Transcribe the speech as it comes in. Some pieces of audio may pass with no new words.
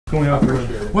Can we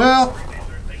offer? Well,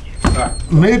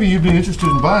 maybe you'd be interested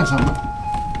in buying something.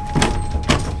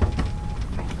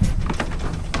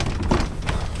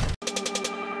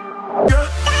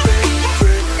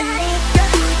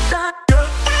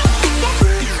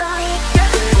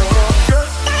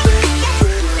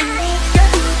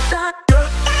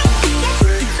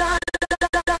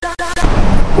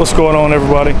 What's going on,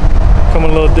 everybody?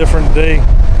 Coming a little different today.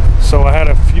 So I had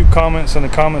a few comments in the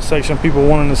comment section, people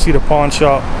wanting to see the pawn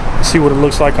shop, see what it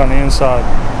looks like on the inside.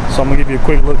 So I'm gonna give you a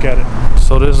quick look at it.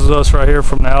 So this is us right here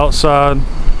from the outside.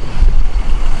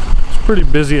 It's a pretty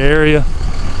busy area,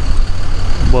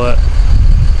 but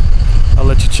I'll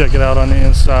let you check it out on the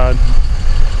inside.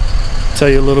 Tell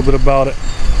you a little bit about it.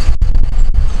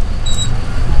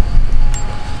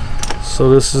 So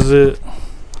this is it.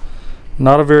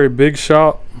 Not a very big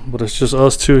shop, but it's just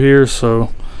us two here,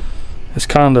 so it's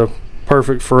kind of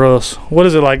perfect for us. What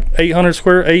is it, like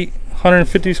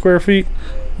 850 square feet?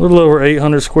 A little over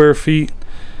 800 square feet.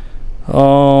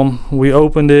 We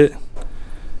opened it.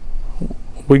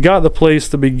 We got the place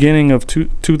the beginning of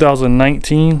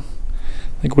 2019.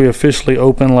 I think we officially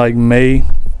opened like May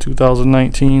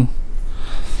 2019.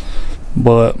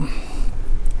 But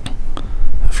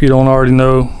if you don't already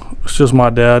know, it's just my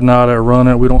dad now that run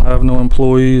it. We don't have no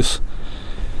employees.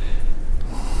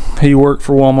 He worked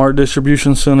for Walmart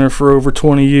Distribution Center for over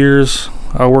 20 years.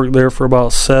 I worked there for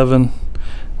about 7.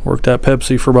 Worked at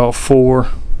Pepsi for about 4.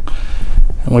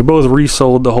 And we both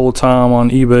resold the whole time on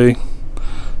eBay.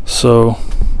 So,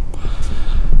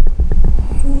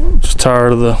 just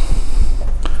tired of the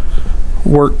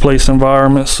workplace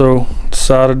environment, so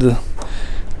decided to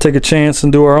take a chance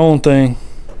and do our own thing.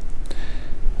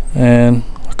 And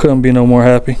I couldn't be no more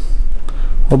happy.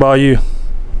 What about you?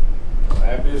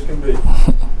 Happy as can be.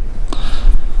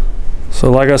 So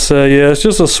like I said, yeah, it's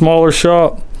just a smaller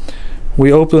shop.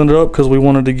 We opened it up because we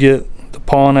wanted to get the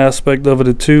pawn aspect of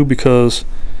it too, because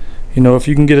you know, if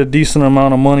you can get a decent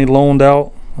amount of money loaned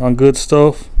out on good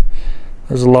stuff,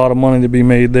 there's a lot of money to be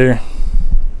made there.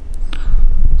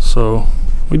 So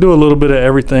we do a little bit of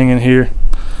everything in here.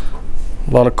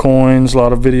 A lot of coins, a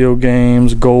lot of video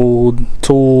games, gold,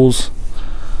 tools,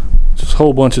 just a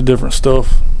whole bunch of different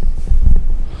stuff.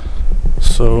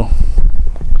 So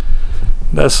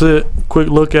that's it. Quick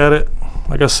look at it.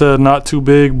 Like I said, not too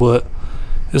big, but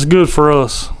it's good for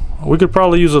us. We could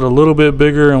probably use it a little bit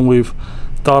bigger, and we've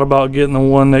thought about getting the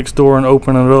one next door and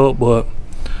opening it up, but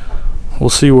we'll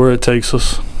see where it takes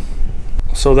us.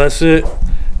 So that's it.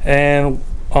 And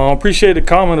appreciate a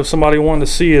comment if somebody wanted to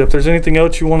see it. If there's anything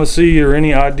else you want to see or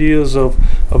any ideas of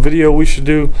a video we should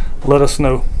do, let us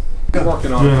know.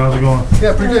 Working on Good, how's it going?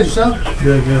 Yeah, pretty good. Yourself?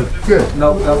 Good. Good.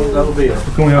 No, that'll be it.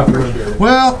 Can we offer?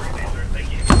 Well,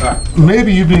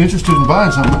 maybe you'd be interested in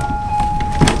buying something.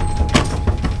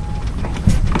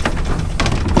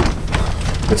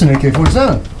 It's an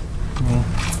AK-47.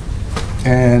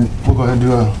 And we'll go ahead and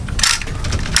do a...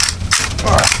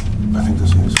 Alright, I think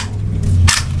this is...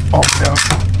 Oh, yeah.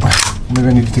 Maybe I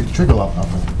need to take the trigger lock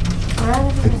off of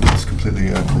it. It's completely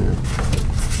clear.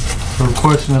 So the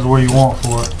question is what you want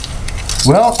for it.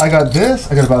 Well, I got this.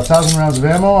 I got about 1,000 rounds of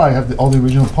ammo. I have all the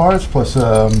original parts, plus...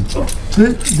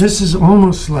 This is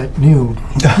almost like new.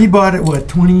 He bought it, what,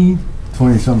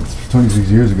 26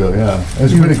 years ago, yeah.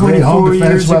 It's been a great home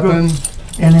defense weapon.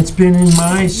 And it's been in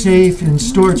my safe in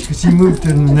storage because he moved to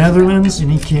the Netherlands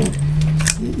and he can't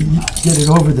get it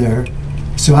over there.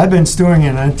 So I've been storing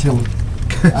it until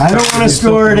I don't want to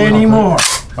store it anymore.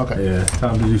 Okay. Yeah,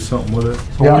 time to do something with it.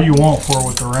 So what do you want for it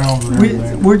with the rounds and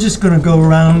everything? We're just going to go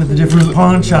around to the different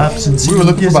pawn shops and see We were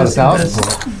who looking for gives about us $1,000 the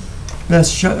for it.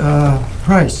 best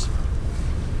price.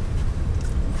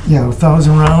 Yeah,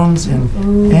 1,000 rounds and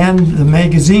the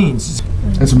magazines.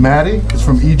 It's Matty. It's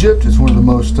from Egypt. It's one of the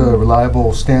most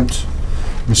reliable stamped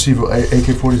receiver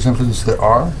AK-47s there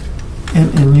are.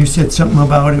 And you said something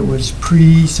about it was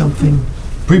pre-something.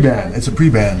 Pre-ban. It's a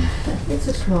pre-ban. It's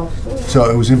a small store.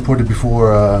 So it was imported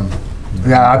before.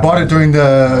 Yeah, I bought it during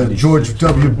the George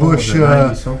W. Bush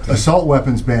assault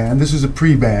weapons ban. This is a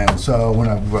pre-ban. So when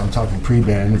I'm talking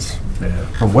pre-ban, it's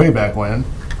from way back when.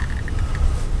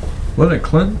 Wasn't it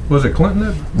Clinton? Was it Clinton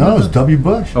that? No, it was W.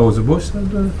 Bush. Oh, was it Bush that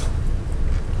did it?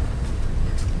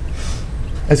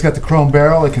 It's got the chrome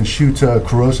barrel. It can shoot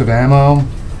corrosive ammo. I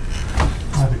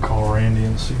have to call Randy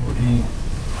and see what he...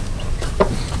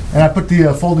 And I put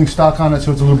the folding stock on it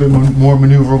so it's a little bit more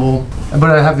maneuverable. But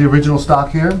I have the original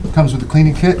stock here. It comes with the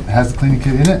cleaning kit. It has the cleaning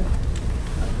kit in it.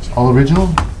 All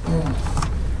original.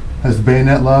 Has the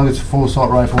bayonet lug. It's a full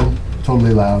assault rifle.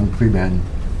 Totally allowed. Pre-ban.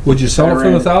 Would you sell it for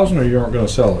 $1,000 or you aren't going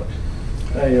to sell it?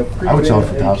 I would sell it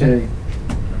for $1,000.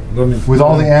 With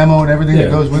all the ammo and everything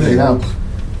that goes with it, yeah.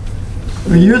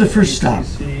 Well, you're the first stop.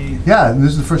 Yeah, and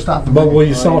this is the first stop. But will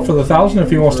you sell it for the 1,000 if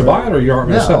he wants to buy it, or you aren't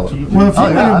going to Yeah. sell it? Well, if you're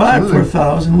yeah, gonna buy it for absolutely.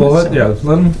 1,000, Well, let's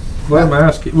let him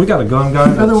ask. We got a gun guy.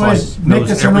 That's otherwise, like, make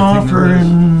knows us an everything offer there is.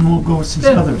 and we'll go see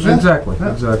others. Exactly,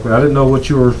 exactly. I didn't know what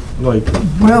you were like.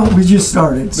 Well, we just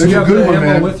started. So There's You a have good the one, ammo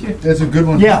man. with you? That's a good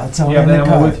one. yeah, it's all You have in the the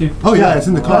ammo car. with you? Oh yeah, it's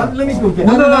in the car. Let me go get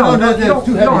No, it. no, you that's don't,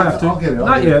 too you don't heavy. have to. I'll get it, I'll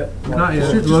Not get it. yet. Not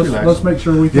yet. Just Let's, relax. let's make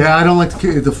sure we can. Yeah, I don't like to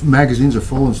carry, the magazines are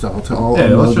full and stuff. I'll Yeah,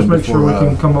 unload let's just them make sure we before,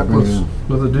 can come I up bring it in.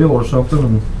 with a deal or something.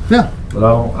 And, Yeah. but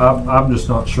I'm just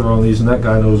not sure on these, and that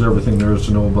guy knows everything there is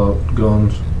to know about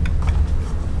guns.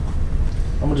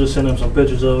 I'm gonna just send him some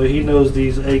pictures of it. He knows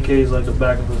these AKs like the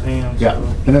back of his hand. Yeah, So.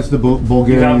 and that's the You have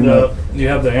Bulgarian. you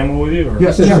have the ammo with you, or?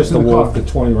 Yes, It's yeah, just in the the wolf, car. the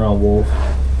 20-round wolf.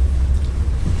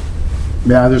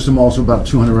 Yeah, there's some also about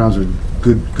 200 rounds of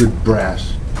good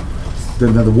brass.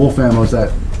 Then the wolf ammo is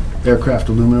that aircraft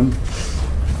aluminum.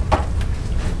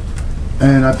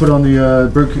 And I put on the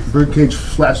birdcage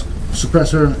flash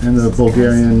suppressor and the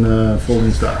Bulgarian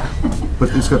folding stock,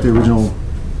 but it's got the original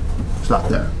stock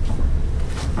there.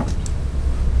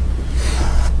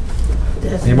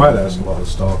 He might ask a lot of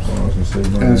stuff. So I was gonna say,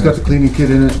 And it's got the cleaning kit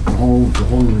in it, the whole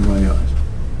 9 yards.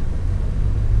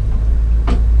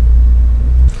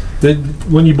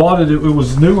 When you bought it, it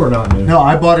was new or not new? No,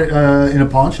 I bought it in a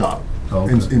pawn shop Oh,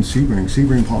 in okay.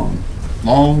 Sebring Pawn,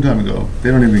 long time ago.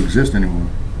 They don't even exist anymore.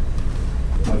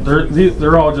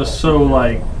 They're all just so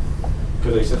like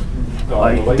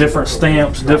different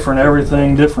stamps, different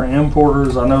everything, different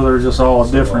importers. I know they're just all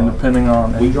different depending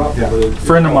on it. A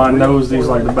friend of mine knows these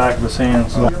like the back of his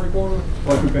hand. So.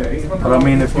 But I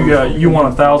mean, if you want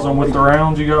 1,000 with the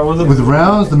rounds you got with it. With the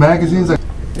rounds, the magazines, like,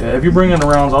 Yeah, if you bring in the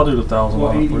rounds, I'll do the 1,000.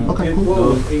 okay,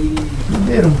 cool. It was 80.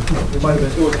 Get 'em. It might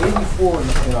have been. It was 84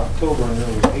 in October, and then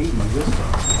it was 80 this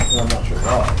time. And I'm not sure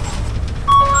why.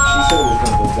 She said it was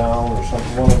going to go down or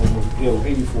something. One of them was, it was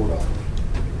 $84.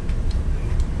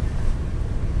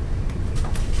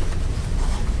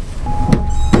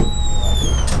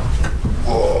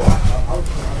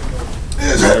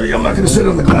 It's heavy. I'm not going to sit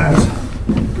on the glass.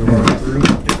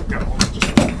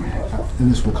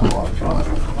 And this will come off if you want.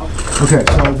 Okay,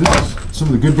 so this is some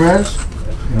of the good brass.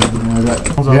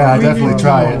 Yeah, I definitely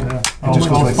try it. It just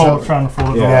goes like so. Trying to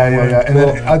fold it Yeah. And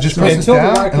then I'll just press this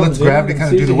down and let gravity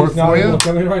kind of do the work for you.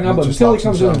 Come in right now, but Just until he locks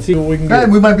comes in and himself. see what we can Hey, get.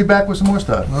 we might be back with some more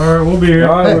stuff. All right, we'll be here.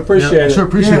 All right, we appreciate it. Sure,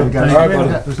 appreciate it, guys. All right, Yeah, buddy.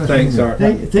 there's nothing Thanks, here. all right.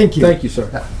 Thank you. Thank you, sir.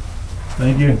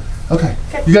 Thank you. Okay.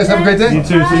 You guys have a great day. You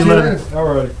too. See you later. All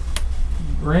right.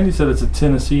 Randy said it's a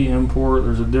Tennessee import.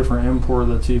 There's a different import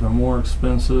that's even more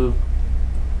expensive.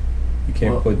 You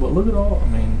can't But, put. but look at all. I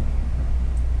mean,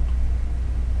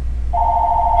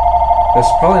 That's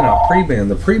probably not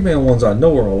pre-band. The pre-band ones I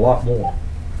know are a lot more.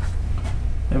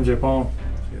 MJ Pawn.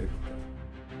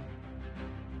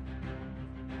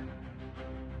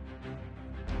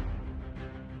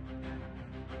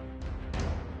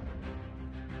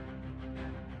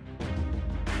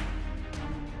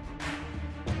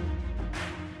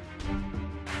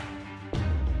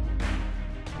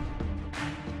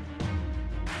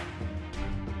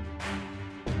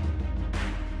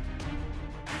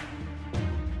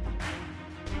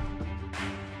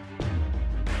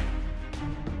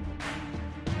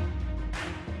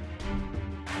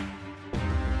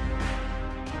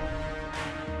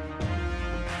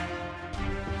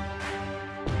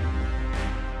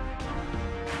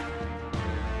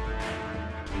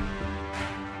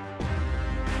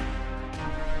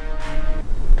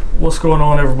 What's going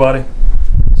on, everybody?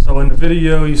 So in the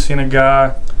video you seen a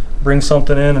guy bring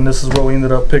something in, and this is what we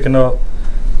ended up picking up.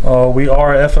 We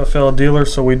are a FFL dealer,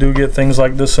 so we do get things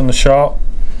like this in the shop.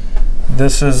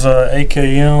 This is a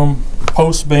AKM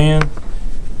post band.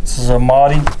 This is a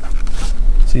Mahdi.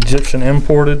 It's Egyptian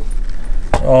imported.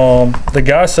 The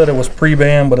guy said it was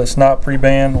pre-banned, but it's not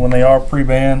pre-banned. When they are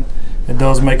pre-banned, it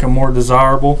does make them more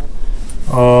desirable.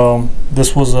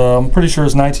 This was, I'm pretty sure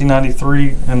it's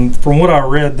 1993, and from what I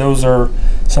read, those are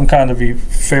some kind of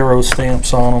Pharaoh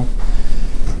stamps on them.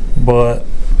 But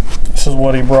this is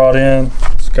what he brought in.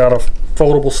 It's got a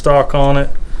foldable stock on it,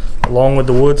 along with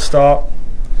the wood stock.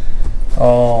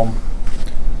 So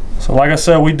like I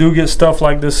said, we do get stuff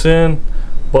like this in,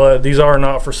 but these are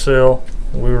not for sale.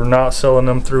 We were not selling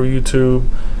them through YouTube.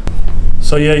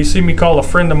 So yeah, you see me call a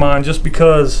friend of mine just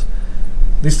because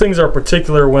these things are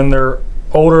particular when they're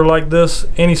older like this.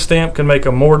 Any stamp can make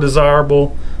them more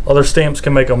desirable. Other stamps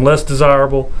can make them less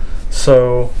desirable.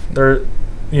 So they're,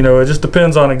 you know, it just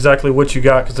depends on exactly what you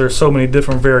got, because there's so many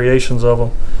different variations of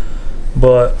them.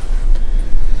 But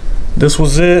this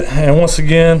was it, and once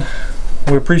again,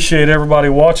 we appreciate everybody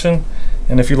watching.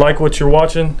 And if you like what you're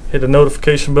watching, hit the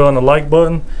notification bell and the like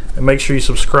button, and make sure you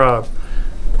subscribe.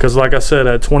 because like I said,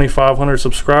 at 2,500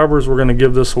 subscribers, we're going to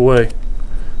give this away,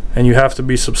 and you have to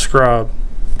be subscribed.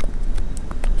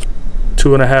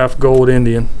 2.5 gold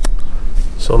Indian.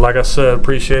 So like I said,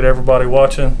 appreciate everybody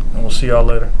watching, and we'll see y'all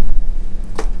later.